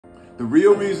The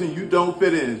real reason you don't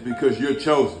fit in is because you're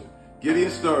chosen.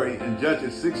 Gideon's story in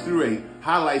Judges 6 through 8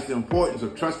 highlights the importance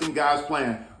of trusting God's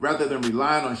plan rather than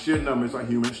relying on sheer numbers or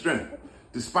human strength.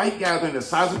 Despite gathering a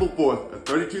sizable force of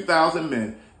 32,000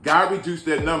 men, God reduced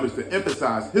their numbers to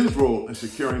emphasize his role in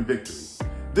securing victory.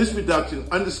 This reduction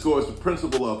underscores the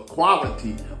principle of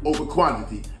quality over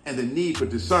quantity and the need for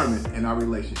discernment in our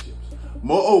relationships.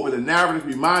 Moreover, the narrative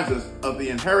reminds us of the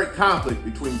inherent conflict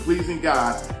between pleasing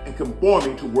God and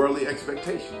conforming to worldly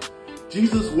expectations.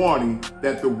 Jesus' warning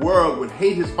that the world would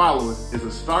hate his followers is a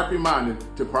stark reminder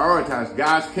to prioritize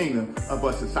God's kingdom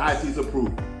above society's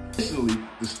approval. Additionally,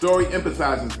 the story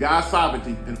emphasizes God's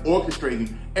sovereignty in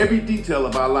orchestrating every detail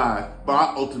of our lives for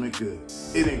our ultimate good.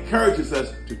 It encourages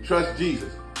us to trust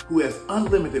Jesus, who has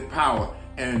unlimited power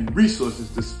and resources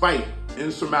despite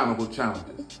insurmountable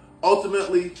challenges.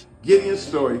 Ultimately, Gideon's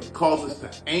story calls us to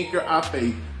anchor our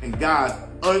faith in God's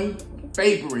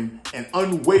unwavering and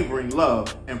unwavering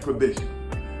love and provision,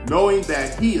 knowing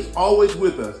that he is always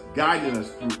with us, guiding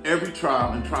us through every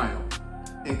trial and triumph.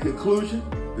 In conclusion,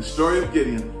 the story of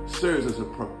Gideon serves as a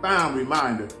profound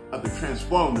reminder of the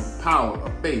transformative power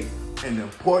of faith and the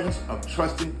importance of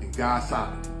trusting in God's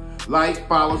sovereignty. Like,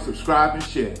 follow, subscribe, and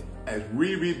share as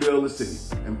we rebuild the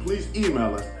city. And please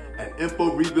email us at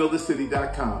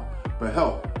info@rebuildthecity.com for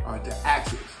help or to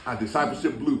access our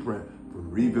discipleship blueprint for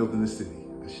rebuilding the city.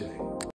 Ashe.